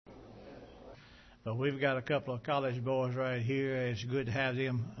But we've got a couple of college boys right here. It's good to have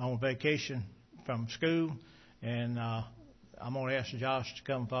them on vacation from school. And I'm going to ask Josh to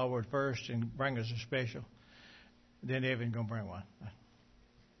come forward first and bring us a special. Then Evan's going to bring one.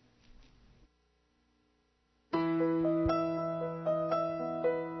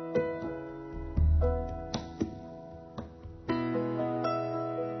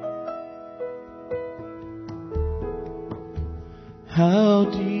 How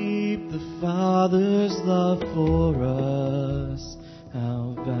deep the Father's love for us,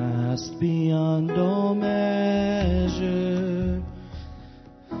 how vast beyond all measure.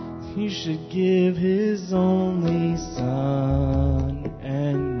 He should give His only Son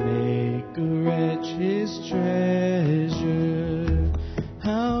and make a wretch His treasure.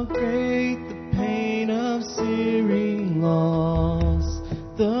 How great the pain of searing loss,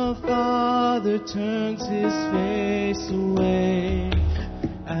 the Father turns His face away,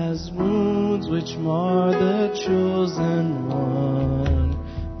 as wounds which mar the chosen one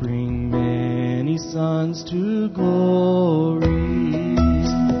bring many sons to glory.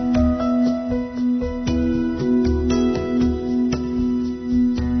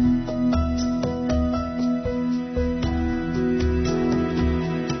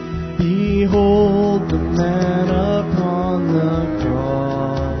 Behold the man upon the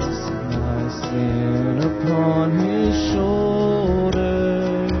cross, my sin upon His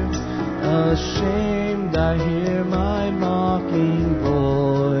shoulder. Ashamed I hear my mocking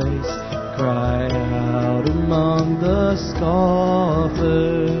voice cry out among the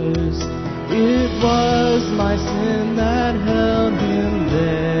scoffers. It was my sin that held Him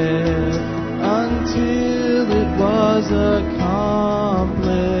there until it was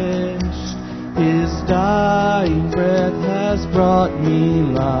accomplished. His dying breath has brought me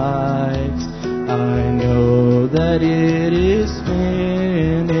life. I know that it is finished.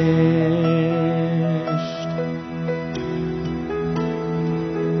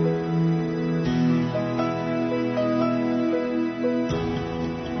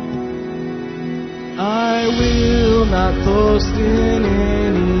 I will not boast in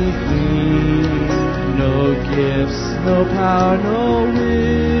anything, no gifts, no power, no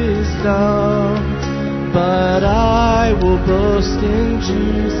wisdom, but I will boast in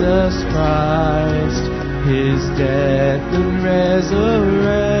Jesus Christ, His death and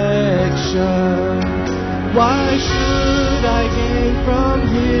resurrection. Why should I gain from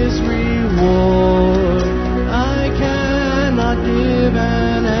His reward? I cannot give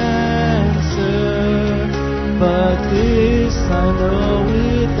an answer, but this I know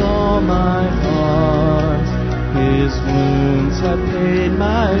with all my heart: His wounds have paid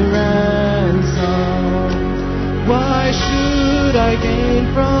my ransom. Why should I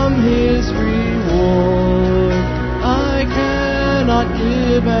gain from His reward? I cannot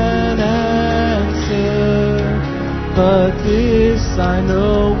give an answer, but this I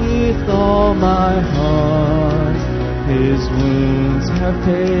know with all my heart: His wounds have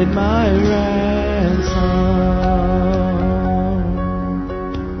paid my ransom.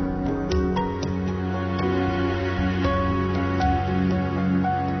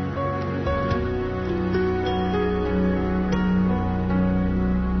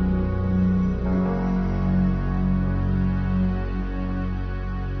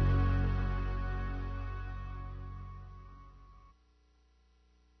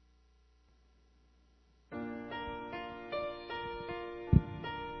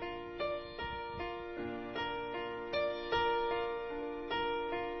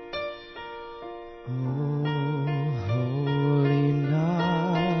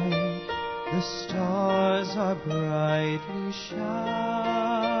 Brightly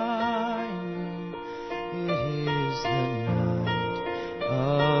shining, it is the night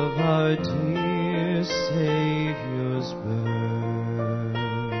of our dear Savior's birth.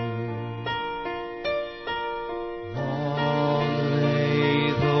 Long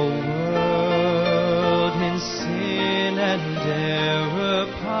lay the world in sin and error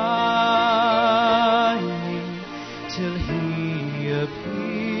pining, till He appeared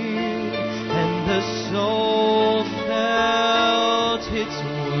and the soul felt its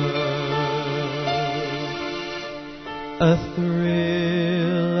worth. A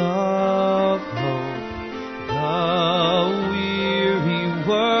thrill of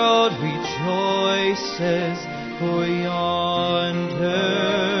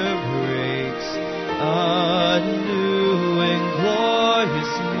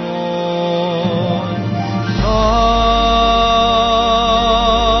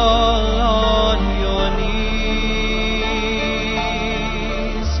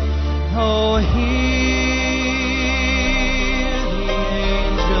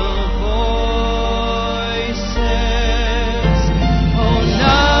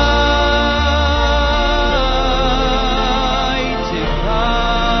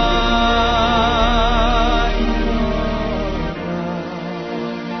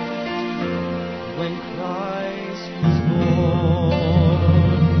when Christ was born.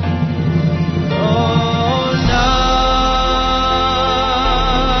 Oh, night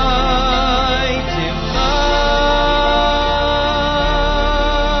divine,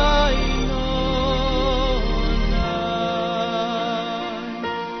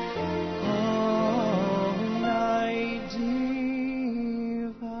 oh, night divine.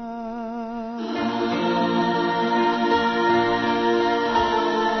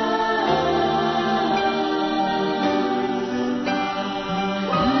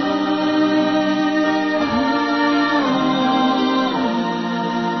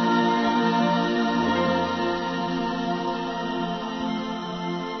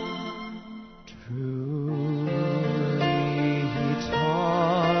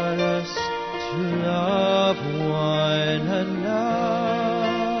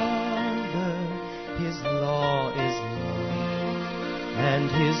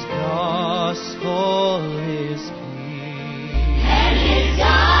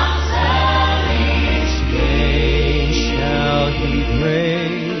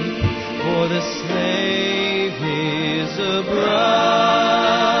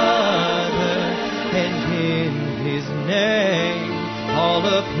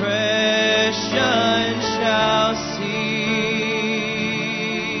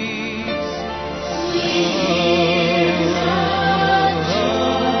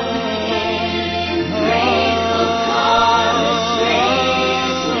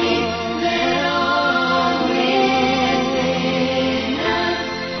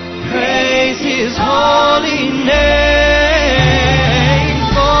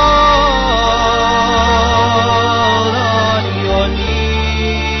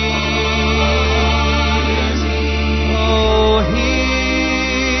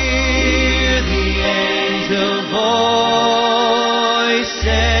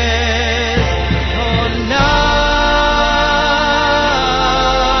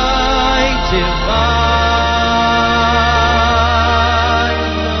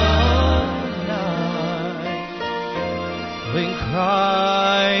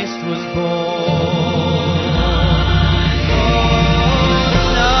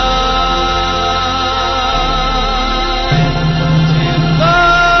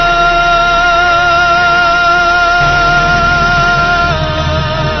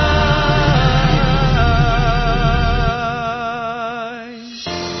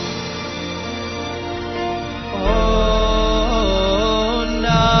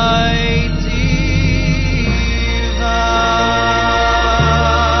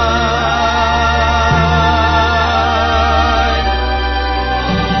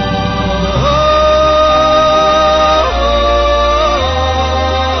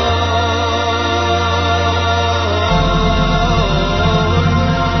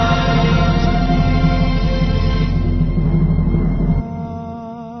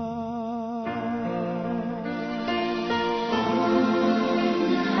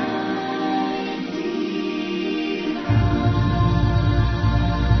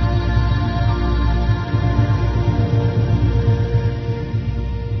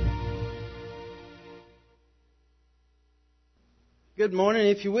 Good morning.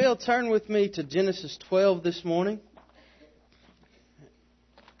 If you will, turn with me to Genesis 12 this morning.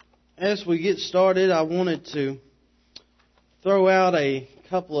 As we get started, I wanted to throw out a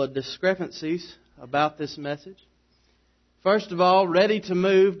couple of discrepancies about this message. First of all, ready to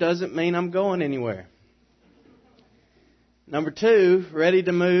move doesn't mean I'm going anywhere. Number two, ready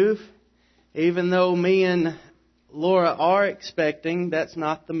to move, even though me and Laura are expecting, that's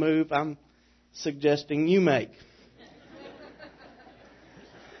not the move I'm suggesting you make.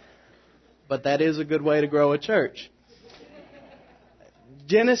 But that is a good way to grow a church.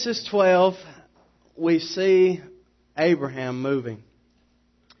 Genesis 12, we see Abraham moving.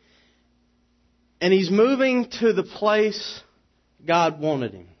 And he's moving to the place God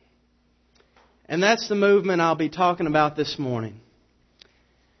wanted him. And that's the movement I'll be talking about this morning.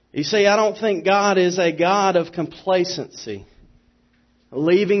 You see, I don't think God is a God of complacency,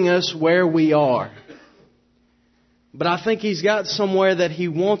 leaving us where we are. But I think He's got somewhere that He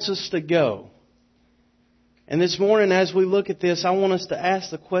wants us to go. And this morning, as we look at this, I want us to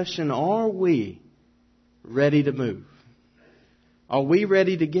ask the question, are we ready to move? Are we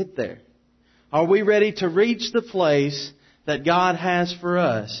ready to get there? Are we ready to reach the place that God has for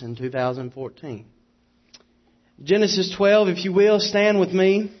us in 2014? Genesis 12, if you will, stand with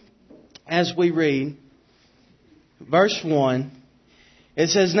me as we read. Verse 1. It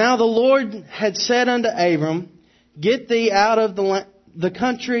says, Now the Lord had said unto Abram, Get thee out of the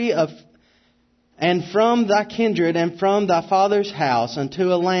country and from thy kindred and from thy father's house unto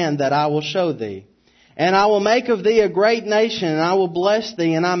a land that I will show thee. And I will make of thee a great nation, and I will bless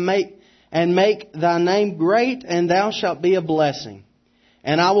thee, and make thy name great, and thou shalt be a blessing.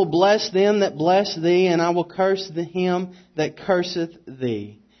 And I will bless them that bless thee, and I will curse him that curseth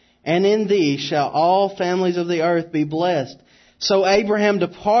thee. And in thee shall all families of the earth be blessed. So Abraham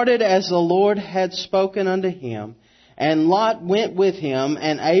departed as the Lord had spoken unto him, and Lot went with him,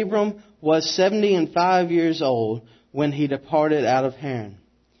 and Abram was 75 years old when he departed out of Haran.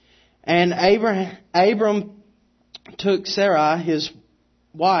 And Abram took Sarai his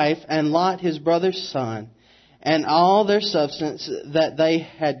wife, and Lot his brother's son, and all their substance that they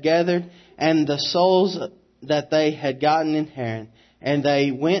had gathered, and the souls that they had gotten in Haran. And they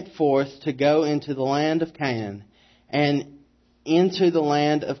went forth to go into the land of Canaan. And into the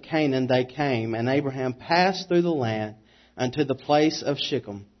land of Canaan they came, and Abraham passed through the land unto the place of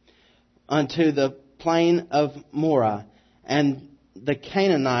Shechem, unto the plain of Moreh. And the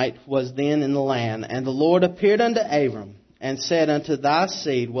Canaanite was then in the land. And the Lord appeared unto Abram, and said, Unto thy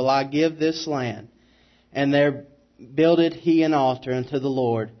seed will I give this land. And there builded he an altar unto the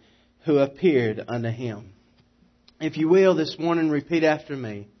Lord, who appeared unto him. If you will, this morning repeat after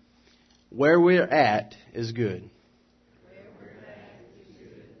me. Where we're at is good.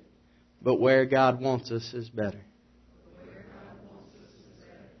 But where God wants us is better.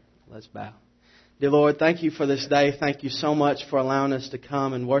 Let's bow. Dear Lord, thank you for this day. Thank you so much for allowing us to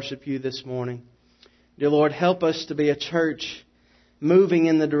come and worship you this morning. Dear Lord, help us to be a church moving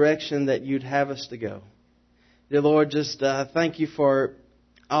in the direction that you'd have us to go. Dear Lord, just thank you for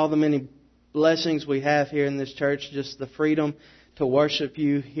all the many blessings we have here in this church, just the freedom to worship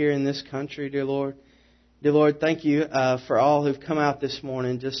you here in this country, dear Lord. Dear Lord, thank you for all who've come out this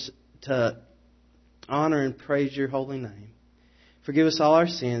morning just to honor and praise your holy name. Forgive us all our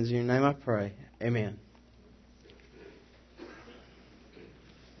sins. In your name I pray. Amen.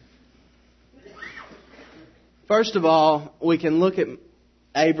 First of all, we can look at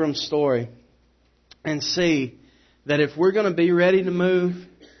Abram's story and see that if we're going to be ready to move,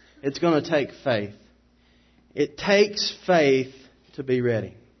 it's going to take faith. It takes faith to be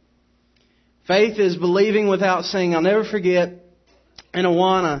ready. Faith is believing without seeing. I'll never forget, in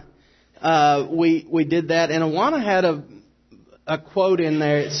Awana, we did that. And Awana had a quote in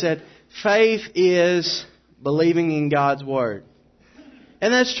there. It said, faith is believing in God's Word.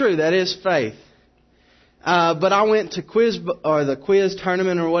 And that's true. That is faith. But I went to the quiz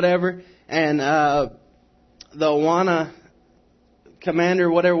tournament or whatever, and the Awana commander,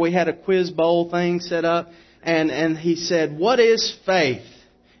 whatever, we had a quiz bowl thing set up, and he said, what is faith?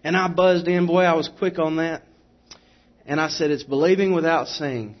 And I buzzed in. Boy, I was quick on that. And I said, it's believing without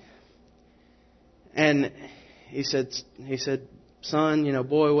seeing. And he said, son,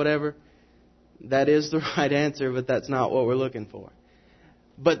 boy, whatever, that is the right answer, but that's not what we're looking for.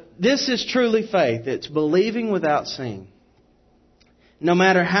 But this is truly faith. It's believing without seeing. No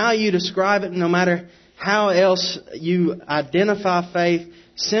matter how you describe it, no matter how else you identify faith,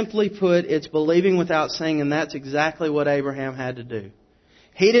 simply put, it's believing without seeing, and that's exactly what Abraham had to do.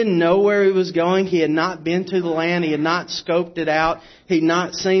 He didn't know where he was going. He had not been to the land. He had not scoped it out. He had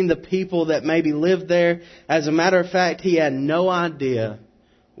not seen the people that maybe lived there. As a matter of fact, he had no idea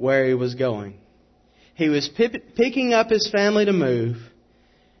where he was going. He was picking up his family to move,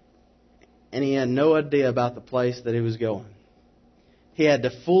 and he had no idea about the place that he was going. He had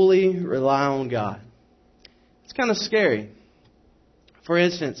to fully rely on God. It's kind of scary. For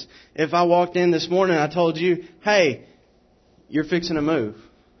instance, if I walked in this morning and I told you, hey, you're fixing to move.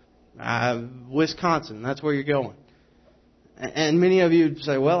 Wisconsin, that's where you're going. And many of you would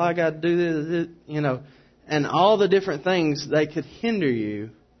say, well, I got to do this, and all the different things they could hinder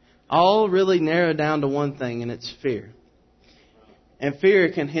you, all really narrow down to one thing, and it's fear. And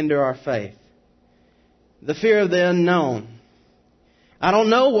fear can hinder our faith. The fear of the unknown. I don't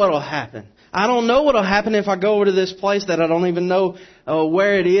know what will happen. I don't know what will happen if I go over to this place that I don't even know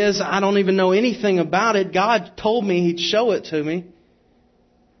where it is. I don't even know anything about it. God told me He'd show it to me.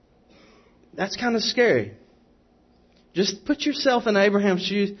 That's kind of scary. Just put yourself in Abraham's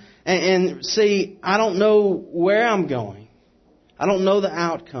shoes and see, I don't know where I'm going. I don't know the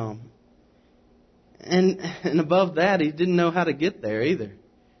outcome. And above that, he didn't know how to get there either.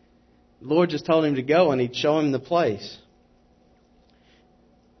 The Lord just told him to go and He'd show him the place.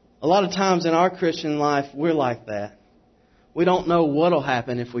 A lot of times in our Christian life, we're like that. We don't know what will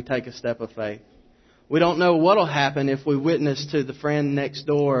happen if we take a step of faith. We don't know what will happen if we witness to the friend next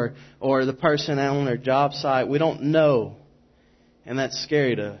door or the person out on their job site. We don't know. And that's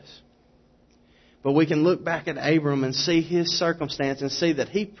scary to us. But we can look back at Abram and see his circumstance and see that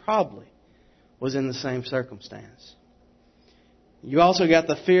he probably was in the same circumstance. You also got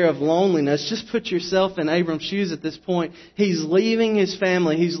the fear of loneliness. Just put yourself in Abram's shoes at this point. He's leaving his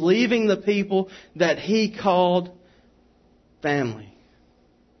family. He's leaving the people that he called family.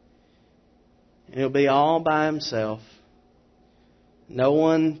 And he'll be all by himself. No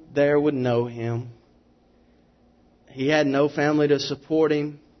one there would know him. He had no family to support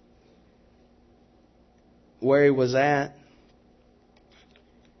him where he was at.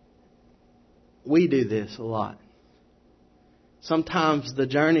 We do this a lot. Sometimes the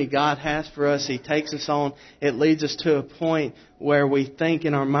journey God has for us, He takes us on, it leads us to a point where we think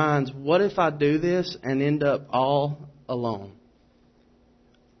in our minds, what if I do this and end up all alone?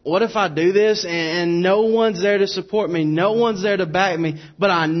 What if I do this and no one's there to support me, no one's there to back me,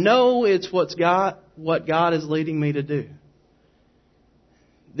 but I know it's what God is leading me to do?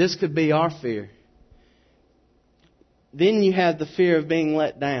 This could be our fear. Then you have the fear of being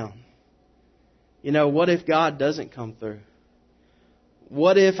let down. You know, what if God doesn't come through?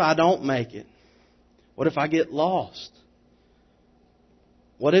 What if I don't make it? What if I get lost?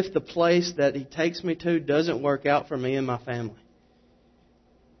 What if the place that He takes me to doesn't work out for me and my family?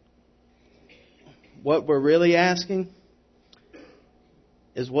 What we're really asking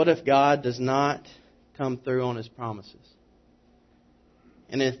is, what if God does not come through on His promises?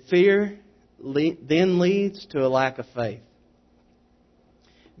 And if fear then leads to a lack of faith.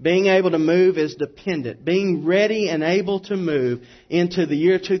 Being able to move is dependent. Being ready and able to move into the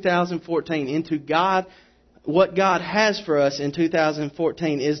year 2014, into God, what God has for us in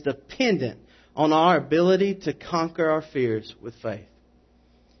 2014 is dependent on our ability to conquer our fears with faith.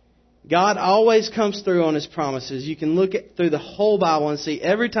 God always comes through on His promises. You can look through the whole Bible and see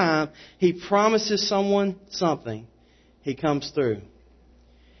every time He promises someone something, He comes through.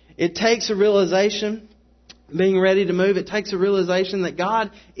 It takes a realization, being ready to move, it takes a realization that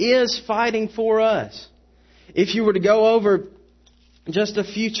God is fighting for us. If you were to go over just a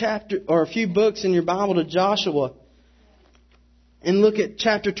few chapters or a few books in your Bible to Joshua and look at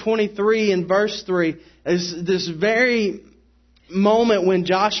chapter 23 and verse 3, this very moment when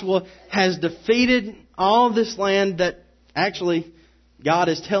Joshua has defeated all this land that actually God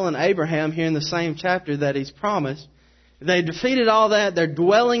is telling Abraham here in the same chapter that He's promised. They defeated all that. They're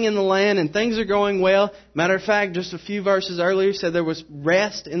dwelling in the land and things are going well. Matter of fact, just a few verses earlier said there was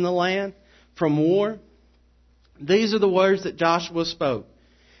rest in the land from war. These are the words that Joshua spoke.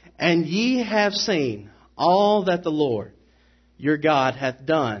 And ye have seen all that the Lord your God hath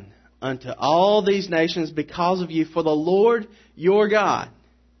done unto all these nations because of you. For the Lord your God,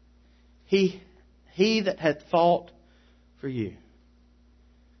 He that hath fought for you.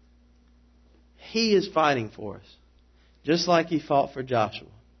 He is fighting for us, just like He fought for Joshua.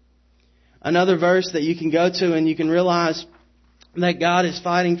 Another verse that you can go to and you can realize that God is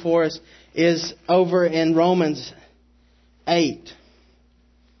fighting for us is over in Romans 8.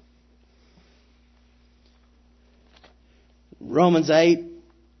 Romans 8,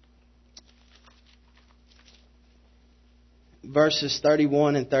 verses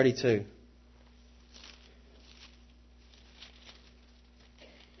 31 and 32.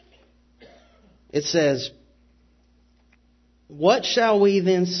 It says, what shall we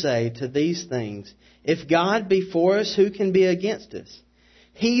then say to these things? If God be for us, who can be against us?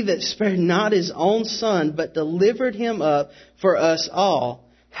 He that spared not His own Son, but delivered Him up for us all,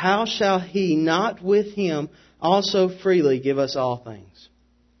 how shall He not with Him also freely give us all things?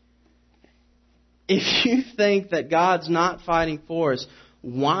 If you think that God's not fighting for us,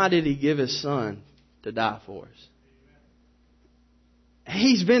 why did He give His Son to die for us?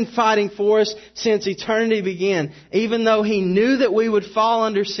 He's been fighting for us since eternity began. Even though He knew that we would fall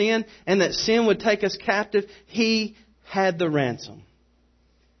under sin and that sin would take us captive, He had the ransom,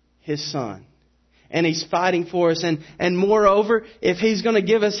 His Son. And He's fighting for us. And moreover, if He's going to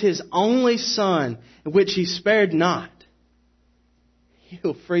give us His only Son, which He spared not,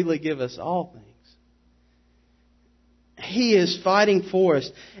 He'll freely give us all things. He is fighting for us.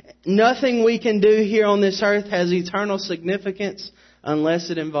 Nothing we can do here on this earth has eternal significance unless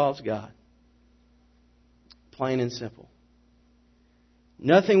it involves God. Plain and simple.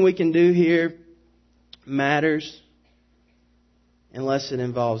 Nothing we can do here matters unless it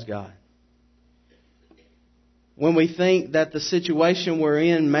involves God. When we think that the situation we're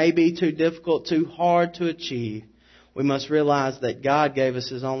in may be too difficult, too hard to achieve, we must realize that God gave us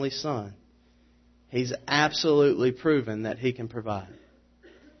His only Son. He's absolutely proven that He can provide.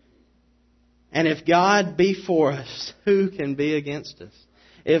 And if God be for us, who can be against us?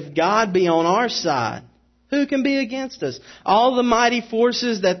 If God be on our side, who can be against us? All the mighty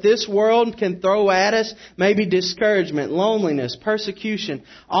forces that this world can throw at us, maybe discouragement, loneliness, persecution,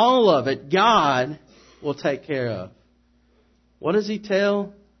 all of it, God will take care of. What does He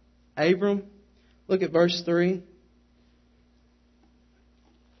tell Abram? Look at verse 3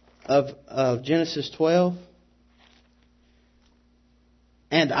 of Genesis 12.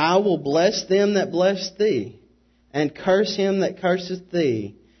 And I will bless them that bless thee, and curse him that curseth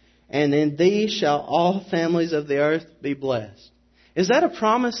thee, and in thee shall all families of the earth be blessed. Is that a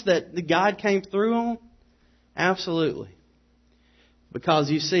promise that God came through on? Absolutely.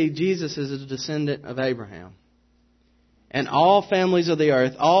 Because you see, Jesus is a descendant of Abraham. And all families of the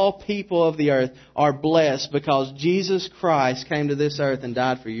earth, all people of the earth are blessed because Jesus Christ came to this earth and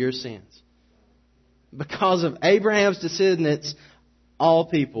died for your sins. Because of Abraham's descendants, all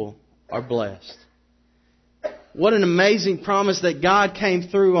people are blessed. What an amazing promise that God came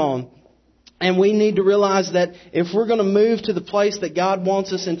through on. And we need to realize that if we're going to move to the place that God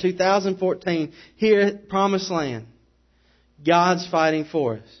wants us in 2014, here at Promised Land, God's fighting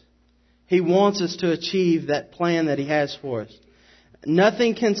for us. He wants us to achieve that plan that He has for us.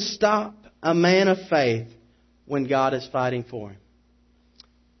 Nothing can stop a man of faith when God is fighting for him.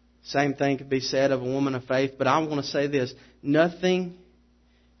 Same thing could be said of a woman of faith, but I want to say this. Nothing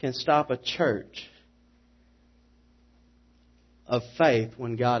can stop a church of faith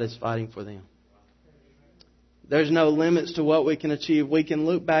when God is fighting for them. There's no limits to what we can achieve. We can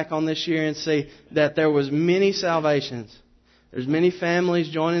look back on this year and see that there was many salvations. There's many families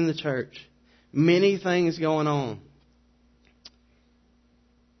joining the church. Many things going on.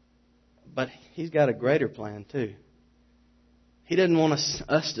 But He's got a greater plan too. He doesn't want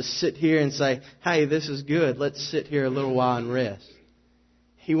us to sit here and say, hey, this is good. Let's sit here a little while and rest.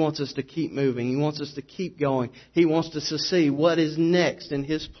 He wants us to keep moving. He wants us to keep going. He wants us to see what is next in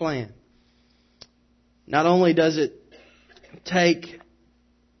His plan. Not only does it take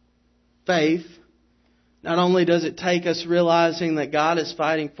faith, not only does it take us realizing that God is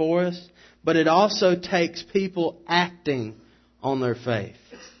fighting for us, but it also takes people acting on their faith.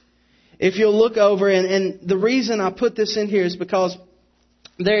 If you'll look over, and the reason I put this in here is because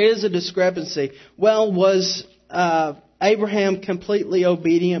there is a discrepancy. Well, was Abraham completely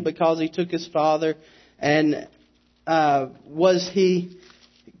obedient because he took his father? And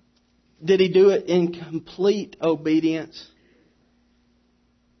did he do it in complete obedience?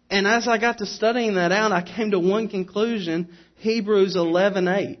 And as I got to studying that out, I came to one conclusion. Hebrews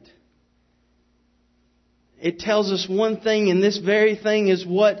 11:8. It tells us one thing, and this very thing is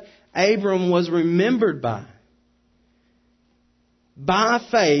what Abram was remembered by. By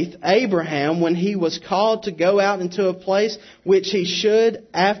faith, Abraham, when he was called to go out into a place which he should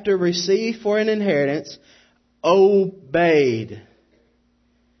after receive for an inheritance, obeyed.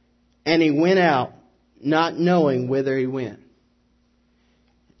 And he went out, not knowing whither he went.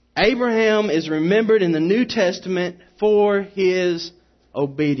 Abraham is remembered in the New Testament for his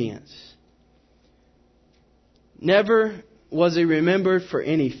obedience. Never was he remembered for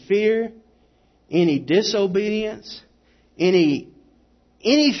any fear, any disobedience, anything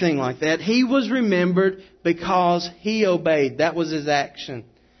like that. He was remembered because he obeyed. That was his action.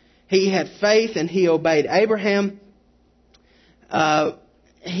 He had faith and he obeyed. Abraham,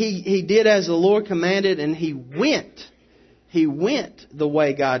 he did as the Lord commanded, and he went. He went the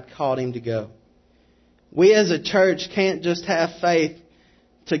way God called him to go. We as a church can't just have faith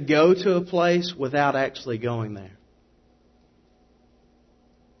to go to a place without actually going there.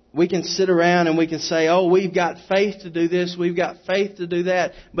 We can sit around and we can say, oh, we've got faith to do this, we've got faith to do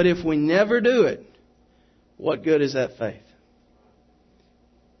that. But if we never do it, what good is that faith?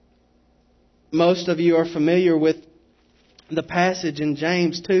 Most of you are familiar with the passage in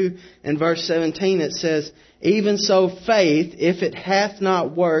James 2 and verse 17. It says, even so faith, if it hath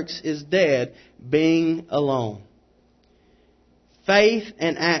not works, is dead, being alone. Faith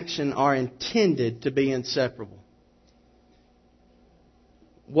and action are intended to be inseparable.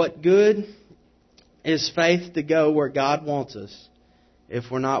 What good is faith to go where God wants us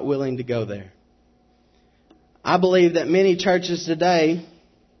if we're not willing to go there? I believe that many churches today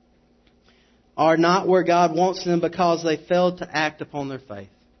are not where God wants them because they failed to act upon their faith.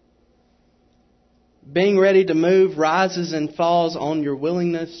 Being ready to move rises and falls on your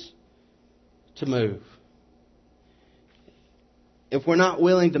willingness to move. If we're not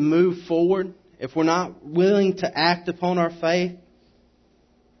willing to move forward, if we're not willing to act upon our faith,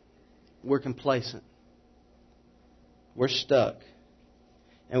 we're complacent. We're stuck.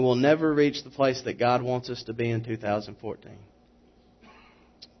 And we'll never reach the place that God wants us to be in 2014.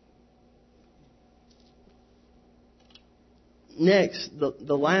 Next,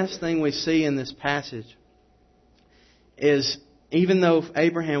 the last thing we see in this passage is, even though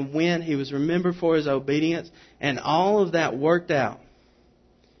Abraham went, he was remembered for his obedience, and all of that worked out.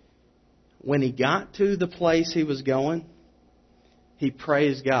 When he got to the place he was going, he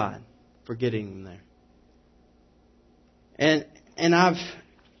praised God for getting him there. And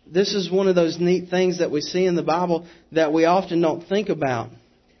this is one of those neat things that we see in the Bible that we often don't think about.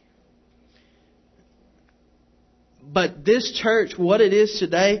 But this church, what it is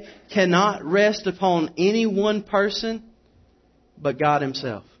today, cannot rest upon any one person but God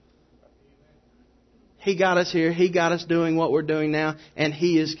Himself. He got us here. He got us doing what we're doing now. And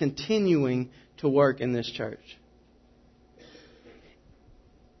He is continuing to work in this church.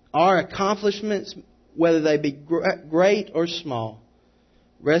 Our accomplishments, whether they be great or small,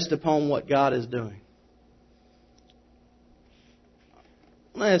 rest upon what God is doing.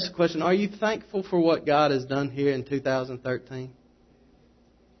 Let me ask a question. Are you thankful for what God has done here in 2013?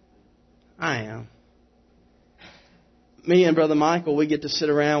 I am. Me and Brother Michael, we get to sit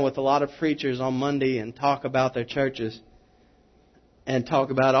around with a lot of preachers on Monday and talk about their churches and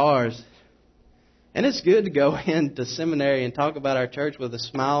talk about ours. And it's good to go into seminary and talk about our church with a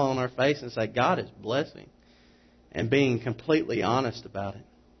smile on our face and say, God is blessing, and being completely honest about it.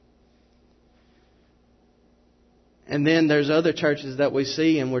 And then there's other churches that we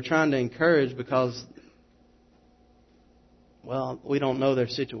see and we're trying to encourage because, well, we don't know their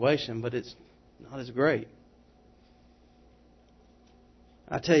situation, but it's not as great.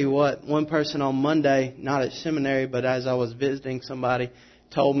 I tell you what, one person on Monday, not at seminary, but as I was visiting somebody,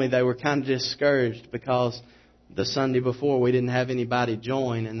 told me they were kind of discouraged because the Sunday before we didn't have anybody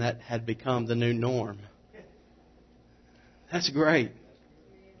join, and that had become the new norm. That's great.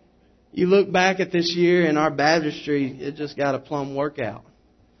 You look back at this year in our baptistry, it just got a plumb workout.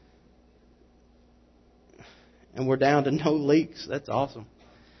 And we're down to no leaks. That's awesome.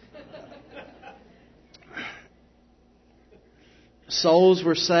 Souls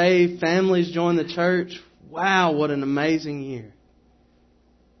were saved. Families joined the church. Wow, what an amazing year.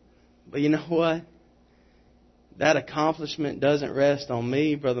 But you know what? That accomplishment doesn't rest on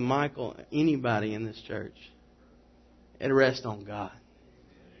me, Brother Michael, anybody in this church. It rests on God.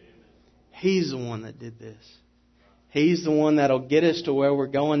 He's the one that did this. He's the one that'll get us to where we're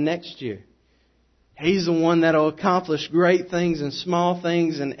going next year. He's the one that'll accomplish great things and small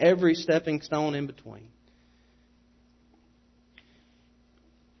things and every stepping stone in between.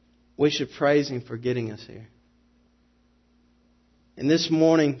 We should praise Him for getting us here. And this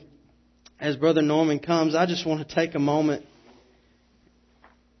morning, as Brother Norman comes, I just want to take a moment.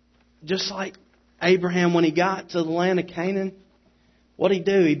 Just like Abraham, when he got to the land of Canaan, what did he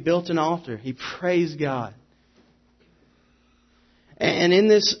do? He built an altar. He praised God. And in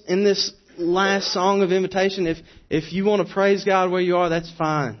this last song of invitation, if you want to praise God where you are, that's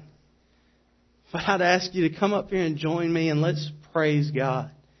fine. But I'd ask you to come up here and join me and let's praise God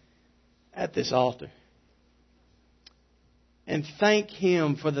at this altar. And thank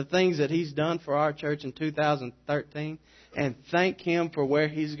Him for the things that He's done for our church in 2013. And thank Him for where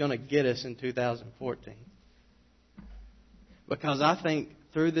He's going to get us in 2014. Because I think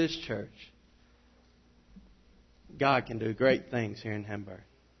through this church, God can do great things here in Hamburg.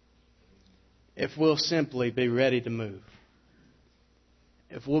 If we'll simply be ready to move.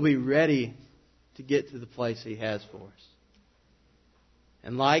 If we'll be ready to get to the place He has for us.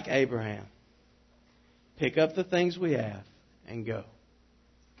 And like Abraham, pick up the things we have and go.